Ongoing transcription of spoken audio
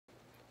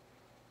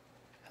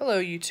Hello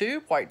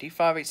YouTube,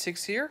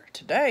 WhiteD586 here.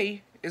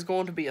 Today is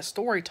going to be a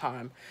story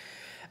time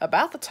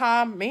about the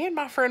time me and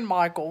my friend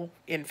Michael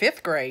in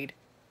 5th grade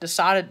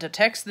decided to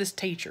text this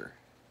teacher.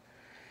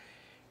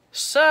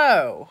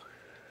 So,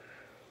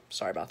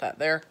 sorry about that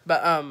there,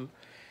 but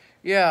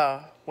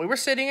yeah, we were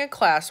sitting in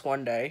class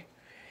one day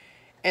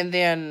and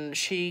then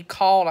she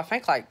called, I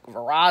think like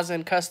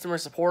Verizon customer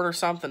support or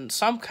something,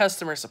 some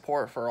customer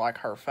support for like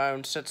her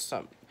phone.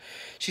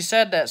 She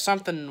said that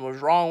something was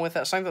wrong with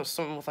it.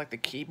 Something with like the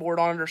keyboard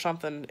on it or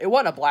something. It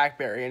wasn't a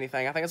BlackBerry or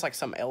anything. I think it's like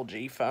some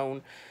LG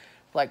phone,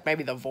 like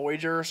maybe the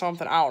Voyager or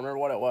something. I don't remember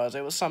what it was.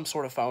 It was some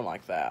sort of phone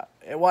like that.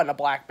 It wasn't a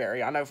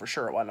BlackBerry. I know for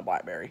sure it wasn't a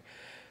BlackBerry.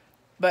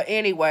 But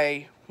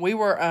anyway, we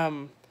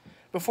were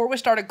before we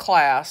started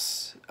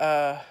class.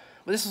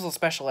 This was a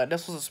special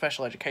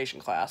education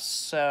class.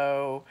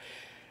 So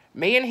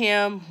me and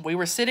him, we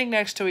were sitting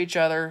next to each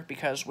other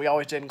because we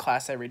always did in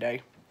class every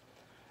day.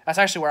 That's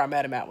actually where I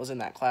met him at, was in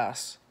that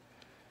class.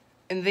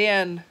 And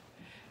then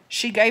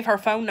she gave her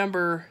phone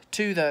number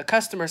to the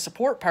customer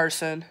support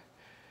person.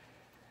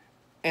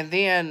 And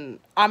then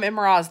I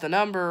memorized the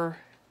number.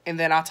 And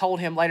then I told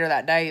him later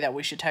that day that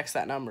we should text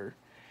that number.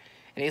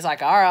 And he's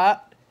like, all right.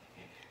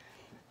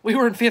 We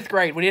were in 5th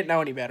grade. We didn't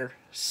know any better.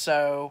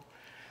 So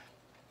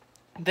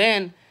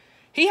then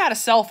he had a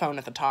cell phone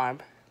at the time.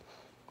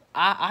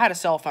 I had a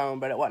cell phone,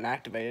 but it wasn't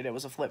activated. It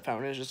was a flip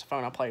phone. It was just a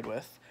phone I played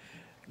with.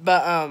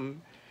 But,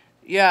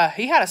 yeah,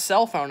 he had a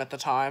cell phone at the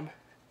time.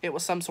 It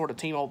was some sort of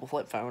T-Mobile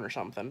flip phone or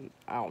something.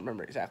 I don't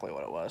remember exactly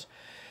what it was.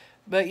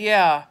 But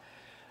yeah,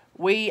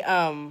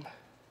 I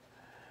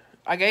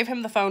gave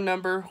him the phone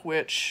number,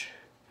 which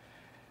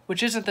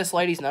isn't this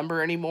lady's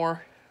number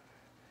anymore.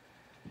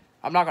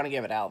 I'm not going to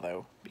give it out,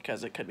 though,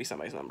 because it could be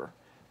somebody's number.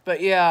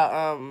 But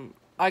yeah,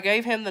 I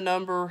gave him the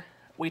number.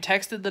 We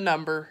texted the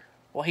number.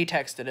 Well, he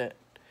texted it.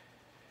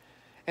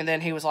 And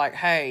then he was like,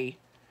 hey.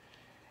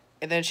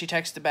 And then she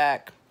texted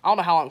back. I don't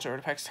know how long it took her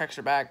to text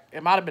her back.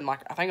 It might have been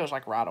like, I think it was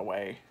like right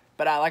away.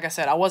 But like I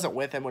said, I wasn't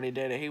with him when he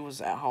did it. He was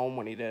at home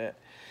when he did it.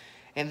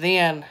 And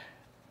then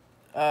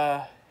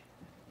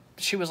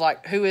she was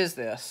like, who is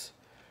this?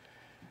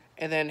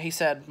 And then he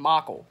said,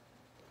 Michael.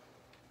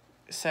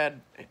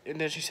 And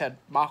then she said,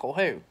 Michael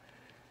who?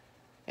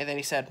 And then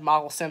he said,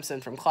 Michael Simpson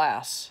from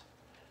class.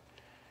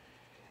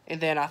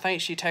 And then I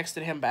think she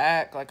texted him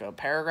back like a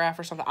paragraph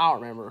or something. I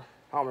don't remember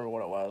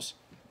what it was.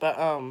 But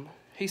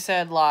he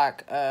said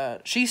like,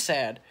 she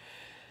said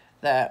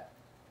that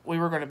we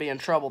were going to be in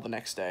trouble the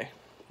next day.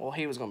 Well,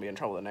 he was going to be in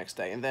trouble the next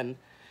day. And then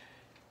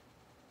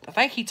I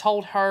think he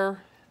told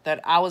her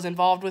that I was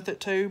involved with it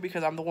too,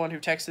 because I'm the one who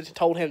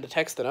told him to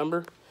text the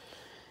number.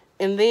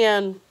 And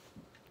then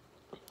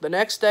the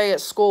next day at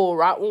school,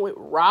 right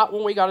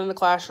when we got in the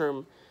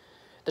classroom,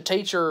 the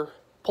teacher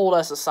pulled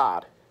us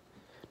aside.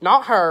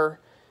 Not her,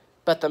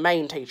 but the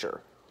main teacher.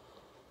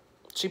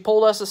 She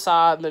pulled us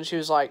aside and then she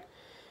was like,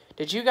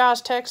 did you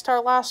guys text her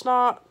last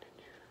night?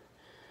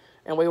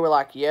 And we were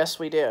like, yes,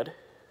 we did.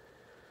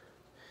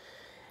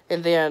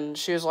 And then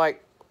she was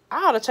like,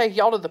 I ought to take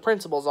y'all to the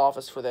principal's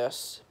office for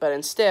this. But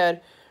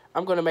instead,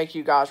 I'm going to make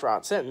you guys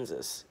write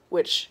sentences.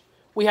 Which,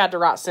 we had to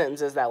write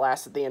sentences that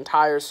lasted the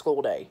entire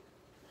school day.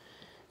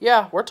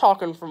 Yeah, we're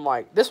talking from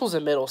like, this was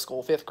in middle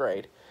school, 5th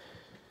grade.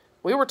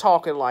 We were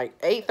talking like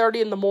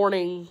 8:30 in the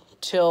morning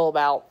till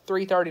about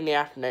 3:30 in the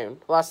afternoon.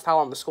 Well, that's how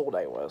long the school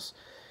day was.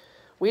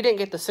 We didn't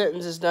get the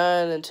sentences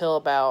done until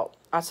about,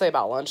 I'd say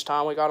about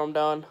lunchtime we got them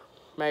done,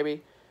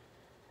 maybe.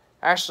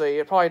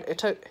 Actually,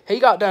 he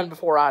got done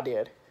before I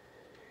did.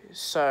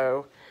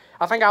 So,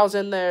 I think I was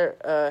in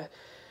there,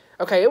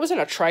 okay, it was in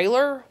a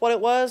trailer. What it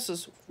was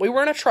is, we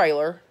were in a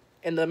trailer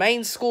in the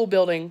main school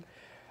building.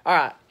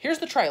 Alright, here's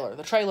the trailer.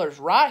 The trailer's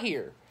right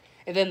here.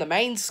 And then the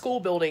main school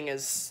building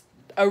is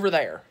over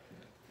there.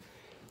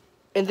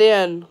 And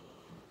then,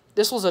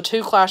 this was a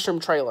 2-classroom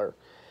trailer.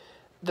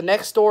 The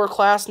next door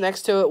class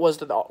next to it was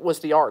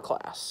the art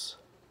class.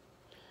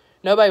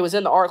 Nobody was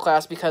in the art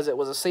class because it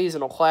was a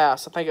seasonal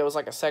class. I think it was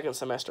like a 2nd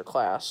semester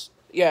class.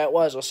 Yeah, it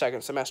was a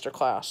 2nd semester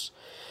class.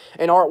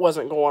 And art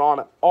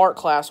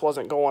class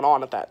wasn't going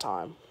on at that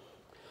time.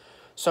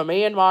 So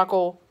me and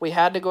Michael, we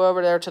had to go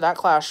over there to that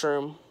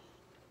classroom.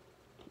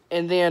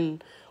 And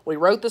then we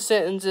wrote the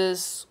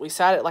sentences. We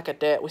sat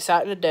at we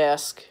sat in a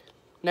desk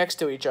next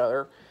to each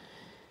other.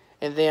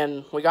 And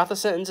then we got the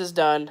sentences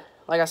done.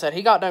 Like I said,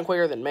 he got done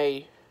quicker than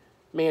me.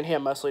 Me and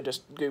him mostly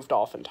just goofed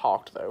off and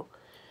talked, though.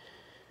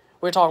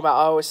 We were talking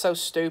about, oh, it's so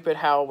stupid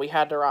how we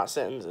had to write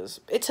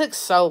sentences. It took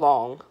so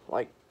long.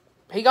 Like,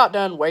 he got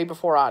done way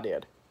before I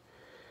did.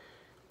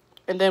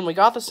 And then we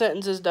got the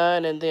sentences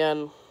done, and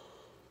then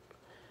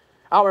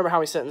I don't remember how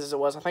many sentences it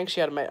was. I think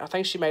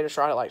she made us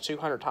write it like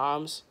 200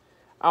 times.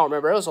 I don't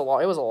remember. It was a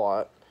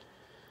lot.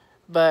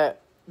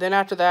 But then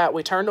after that,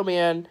 we turned them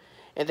in.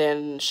 And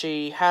then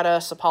she had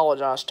us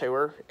apologize to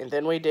her, and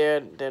then we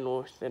did.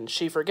 Then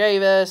she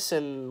forgave us,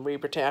 and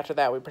after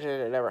that we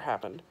pretended it never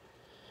happened.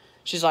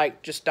 She's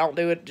like, just don't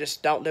do it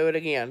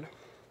again. And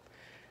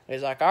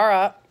he's like, all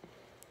right.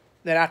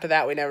 Then after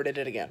that, we never did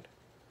it again.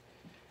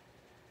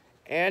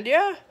 And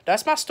yeah,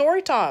 that's my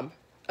story time.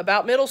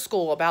 about middle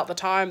school, about the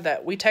time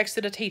that we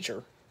texted a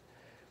teacher.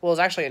 Well, it was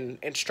actually an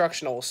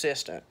instructional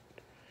assistant.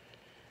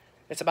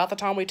 It's about the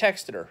time we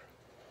texted her.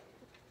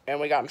 And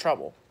we got in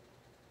trouble.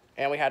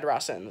 And we had to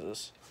write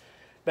sentences.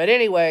 But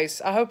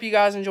anyways, I hope you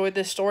guys enjoyed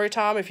this story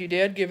time. If you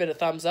did, give it a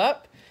thumbs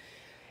up.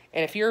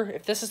 And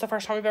if this is the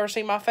first time you've ever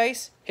seen my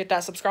face, hit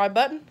that subscribe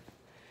button.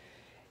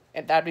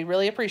 And that'd be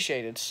really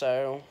appreciated.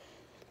 So,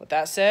 with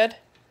that said,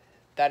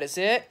 that is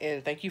it.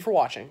 And thank you for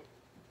watching.